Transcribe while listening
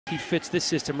He fits this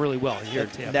system really well here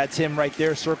at Tampa. That's him right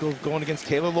there, circle going against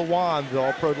Taylor Lewan, the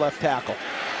all-pro left tackle.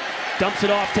 Dumps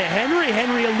it off to Henry.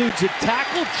 Henry eludes a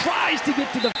tackle, tries to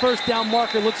get to the first down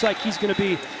marker. Looks like he's going to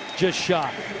be just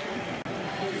shy.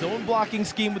 Zone blocking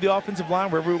scheme with the offensive line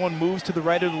where everyone moves to the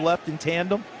right or the left in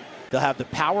tandem. They'll have the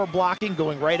power blocking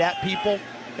going right at people,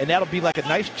 and that'll be like a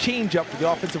nice change-up for the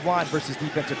offensive line versus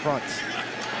defensive fronts.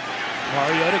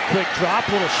 Mariota, quick drop,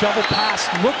 little shovel pass,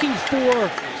 looking for...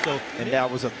 And that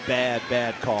was a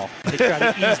bad call. They try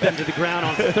to ease them to the ground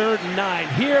on 3rd and 9.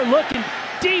 Here, looking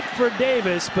deep for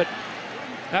Davis, but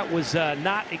that was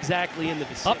not exactly in the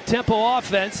vicinity. Up-tempo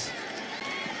offense.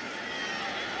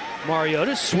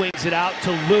 Mariota swings it out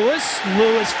to Lewis.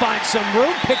 Lewis finds some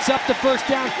room, picks up the first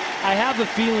down. I have a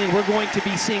feeling we're going to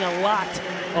be seeing a lot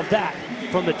of that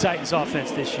from the Titans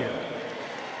offense this year.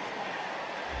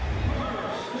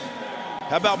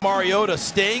 How about Mariota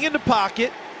staying in the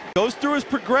pocket, goes through his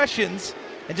progressions,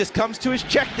 and just comes to his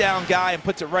check down guy and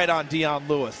puts it right on Dion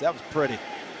Lewis. That was pretty.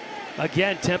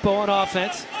 Again, tempo on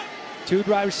offense. 2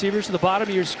 wide receivers to the bottom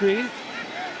of your screen.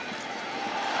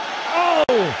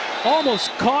 Oh! Almost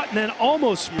caught and then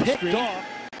almost picked off.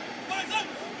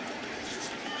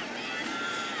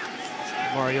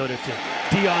 Mariota to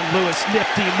Dion Lewis,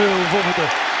 nifty move over the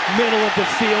middle of the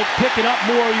field, picking up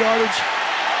more yardage,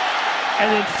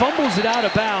 and then fumbles it out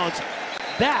of bounds.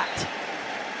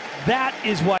 That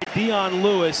is why Dion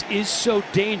Lewis is so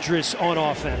dangerous on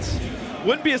offense.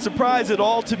 Wouldn't be a surprise at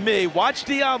all to me. Watch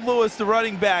Dion Lewis, the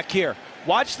running back here.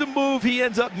 Watch the move he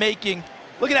ends up making.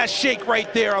 Look at that shake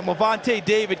right there on Levante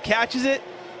David. Catches it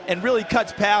and really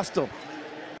cuts past him.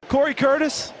 Corey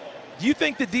Curtis, do you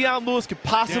think that Dion Lewis could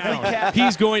possibly catch?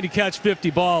 He's going to catch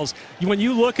 50 balls. When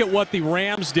you look at what the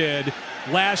Rams did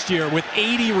last year with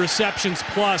 80 receptions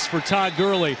plus for Todd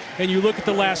Gurley, and you look at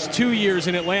the last 2 years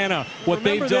in Atlanta, what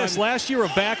they've done last year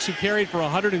of backs who carried for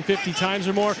 150 times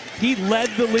or more, he led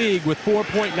the league with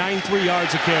 4.93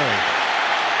 yards a carry.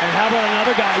 And how about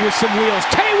another guy with some wheels?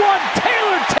 K1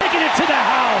 Taylor taking it to the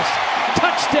house.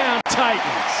 Touchdown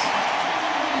Titans.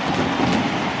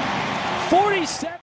 47.